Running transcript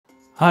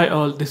Hi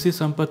all, this is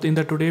Sampath. In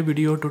the today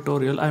video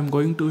tutorial, I am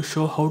going to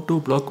show how to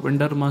block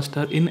vendor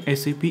master in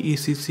SAP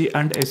ECC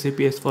and SAP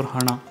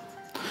S4HANA.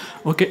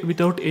 Okay,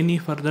 without any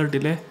further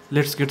delay,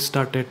 let's get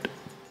started.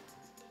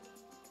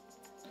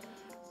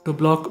 To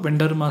block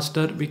vendor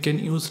master, we can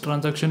use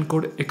transaction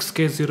code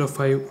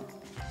XK05.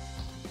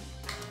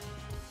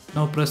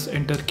 Now press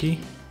enter key.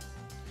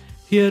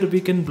 Here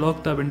we can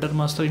block the vendor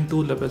master in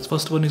two levels.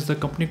 First one is the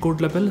company code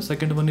level,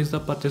 second one is the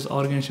purchase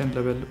organization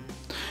level.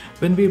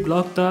 When we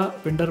block the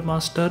vendor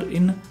master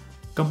in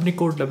company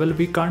code level,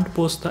 we can't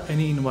post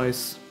any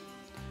invoice.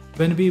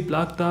 When we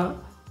block the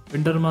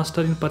vendor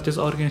master in purchase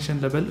organization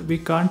level, we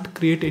can't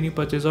create any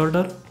purchase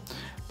order,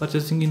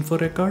 purchasing info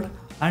record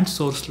and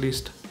source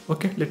list.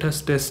 Okay, let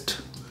us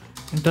test.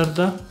 Enter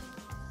the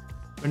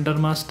vendor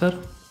master,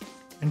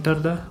 enter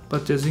the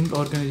purchasing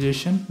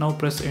organization. Now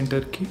press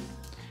enter key.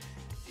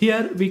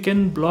 Here we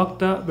can block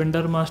the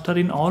vendor master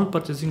in all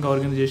purchasing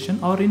organization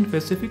or in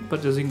specific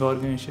purchasing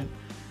organization.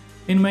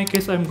 In my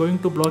case, I am going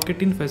to block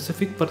it in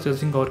specific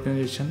purchasing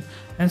organization.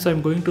 Hence, I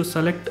am going to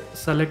select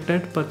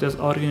selected purchase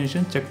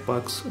organization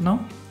checkbox.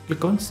 Now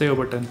click on save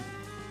button.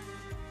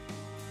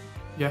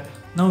 Yeah,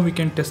 now we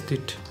can test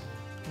it.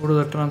 Go to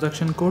the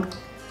transaction code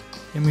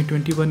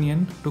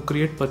ME21N to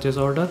create purchase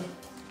order.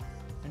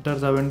 Enter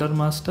the vendor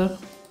master.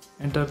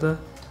 Enter the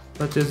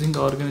purchasing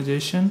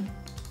organization.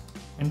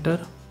 Enter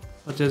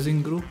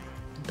purchasing group,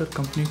 enter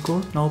company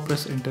code. Now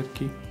press enter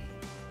key.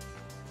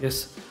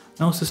 Yes,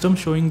 now system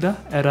showing the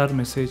error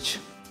message.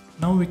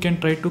 Now we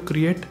can try to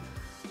create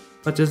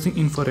purchasing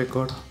info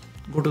record.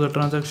 Go to the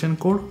transaction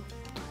code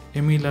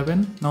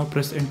ME11. Now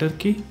press enter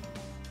key.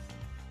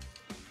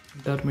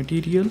 Enter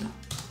material,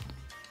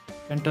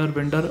 enter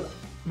vendor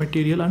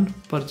material and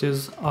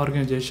purchase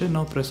organization.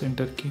 Now press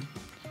enter key.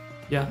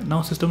 Yeah,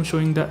 now system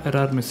showing the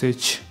error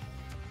message.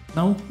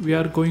 Now we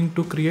are going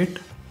to create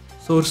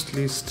source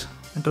list.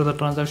 Enter the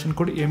transaction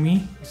code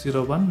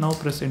ME01. Now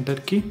press enter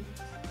key.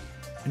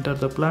 Enter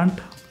the plant.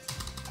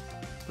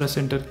 Press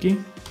enter key.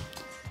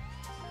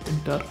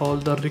 Enter all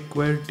the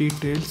required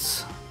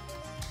details.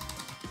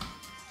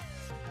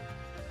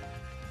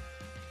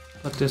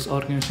 Purchase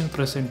organization.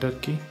 Press enter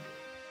key.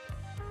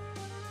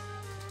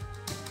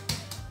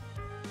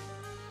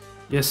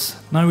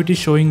 Yes, now it is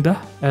showing the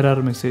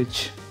error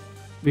message.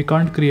 We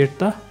can't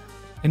create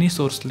any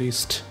source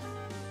list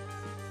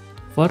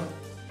for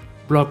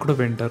blocked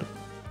vendor.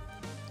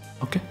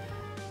 Okay,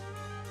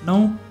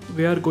 now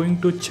we are going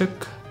to check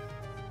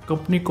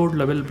company code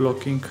level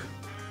blocking.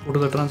 Go to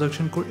the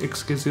transaction code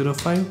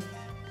XK05,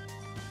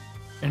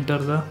 enter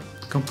the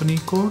company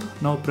code.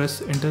 Now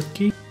press enter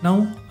key.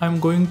 Now I am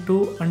going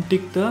to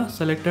untick the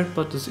selected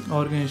purchasing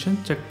organization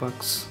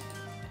checkbox.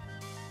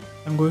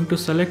 I am going to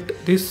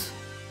select this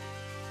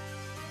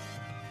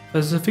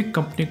specific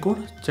company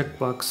code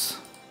checkbox.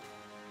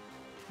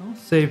 Now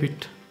save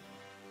it.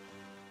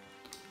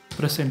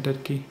 Press enter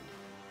key.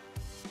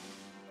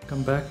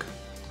 Come back.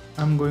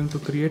 I'm going to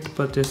create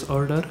purchase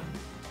order.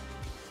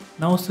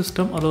 Now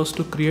system allows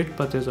to create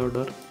purchase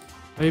order.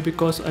 Why?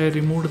 Because I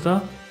removed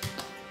the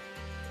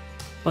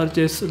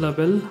purchase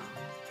level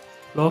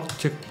block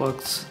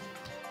checkbox.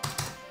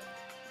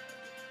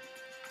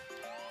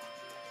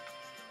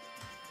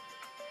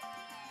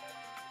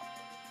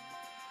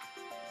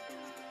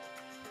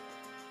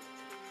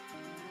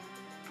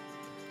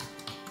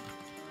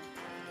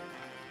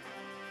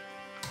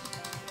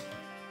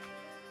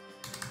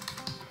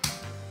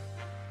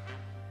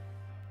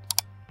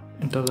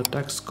 Enter the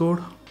tax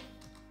code,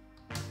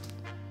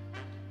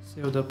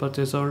 save the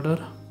purchase order.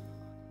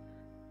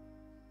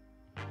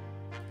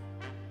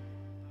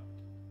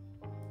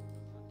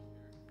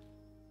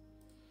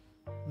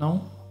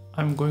 Now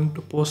I'm going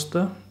to post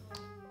the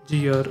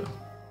GR.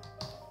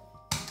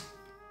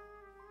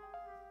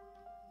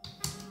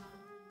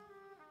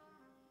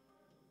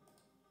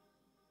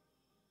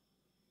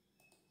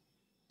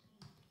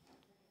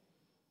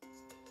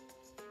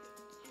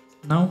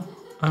 Now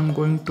I'm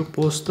going to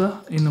post the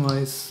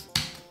invoice.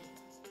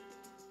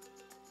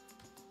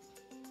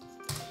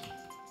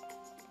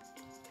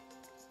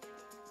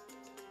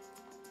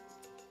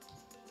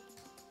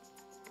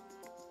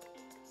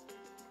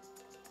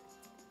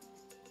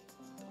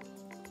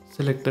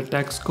 Select the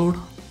tax code.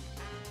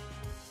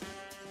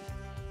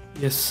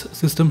 Yes,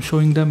 system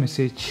showing the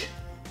message.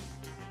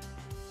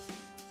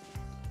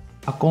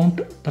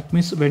 Account, that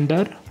means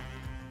vendor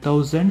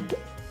 1000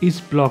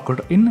 is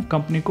blocked in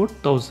company code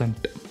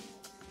 1000.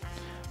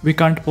 We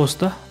can't post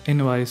the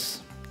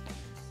invoice.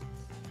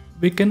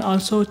 We can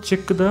also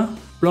check the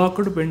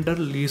blocked vendor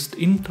list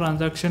in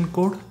transaction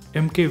code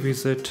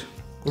MKVZ.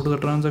 Go to the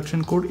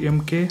transaction code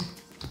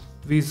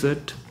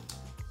MKVZ.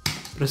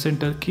 Press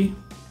enter key.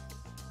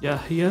 Yeah,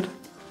 here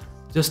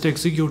just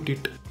execute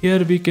it.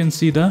 Here we can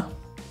see the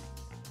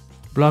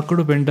blocked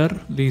vendor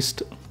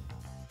list.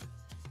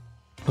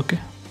 Okay,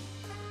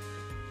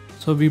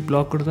 so we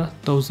blocked the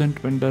 1000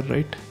 vendor,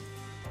 right?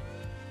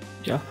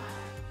 Yeah,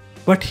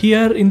 but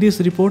here in this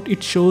report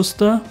it shows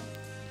the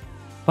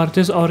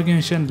purchase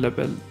organization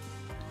level.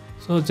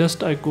 So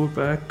just I go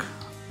back,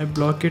 I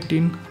block it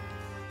in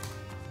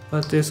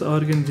purchase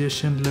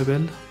organization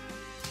level,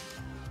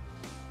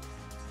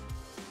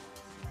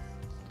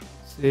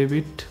 save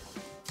it,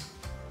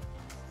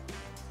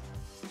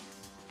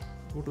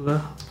 go to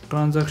the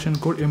transaction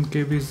code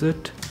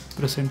mkvz,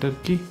 press enter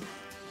key,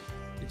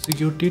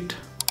 execute it.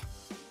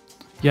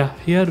 Yeah,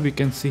 here we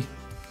can see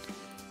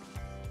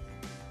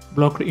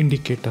blocked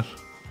indicator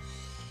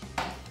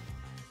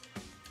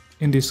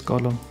in this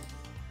column.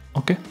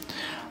 Okay,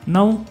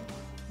 now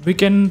we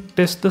can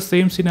test the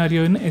same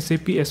scenario in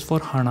SAP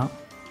S4HANA.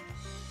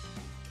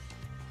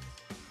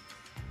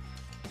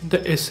 In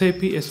the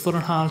SAP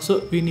S4HANA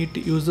also we need to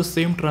use the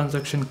same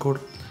transaction code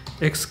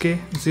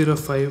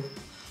XK05.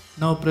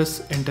 Now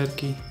press enter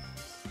key.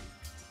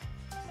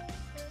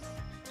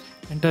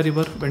 Enter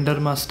your vendor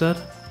master.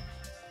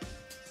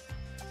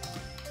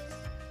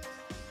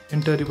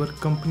 Enter your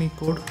company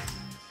code.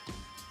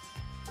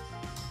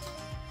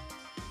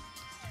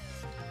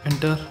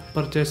 Enter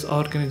purchase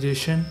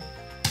organization.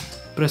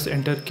 Press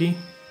enter key.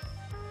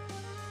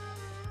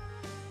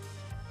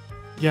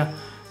 Yeah,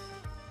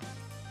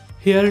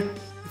 here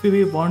if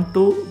we want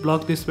to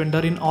block this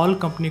vendor in all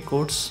company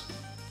codes,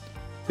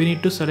 we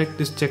need to select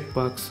this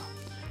checkbox.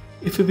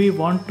 If we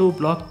want to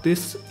block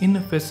this in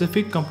a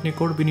specific company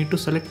code, we need to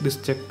select this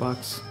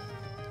checkbox.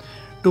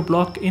 To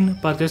block in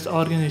purchase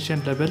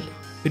organization level,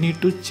 we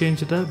need to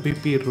change the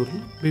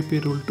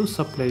BP rule to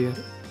supplier.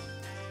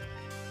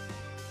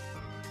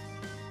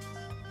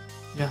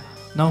 Yeah,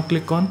 now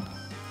click on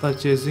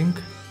purchasing.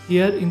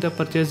 Here in the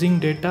purchasing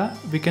data,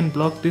 we can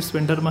block this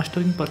vendor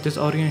master in purchase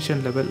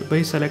organization level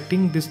by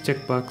selecting this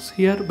checkbox.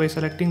 Here by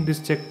selecting this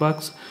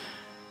checkbox,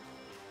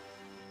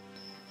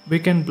 we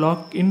can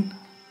block in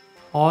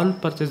all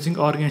purchasing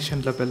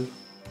organization level.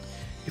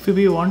 If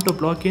we want to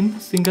block in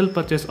single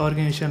purchase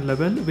organization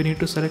level, we need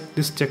to select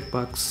this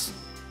checkbox.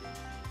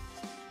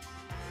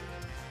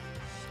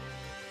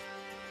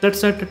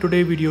 That's it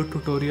today video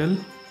tutorial.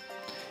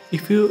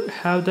 If you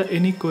have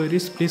any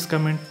queries, please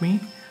comment me.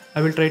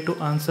 I will try to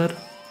answer.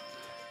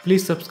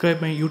 Please subscribe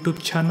my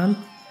YouTube channel.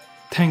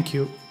 Thank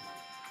you.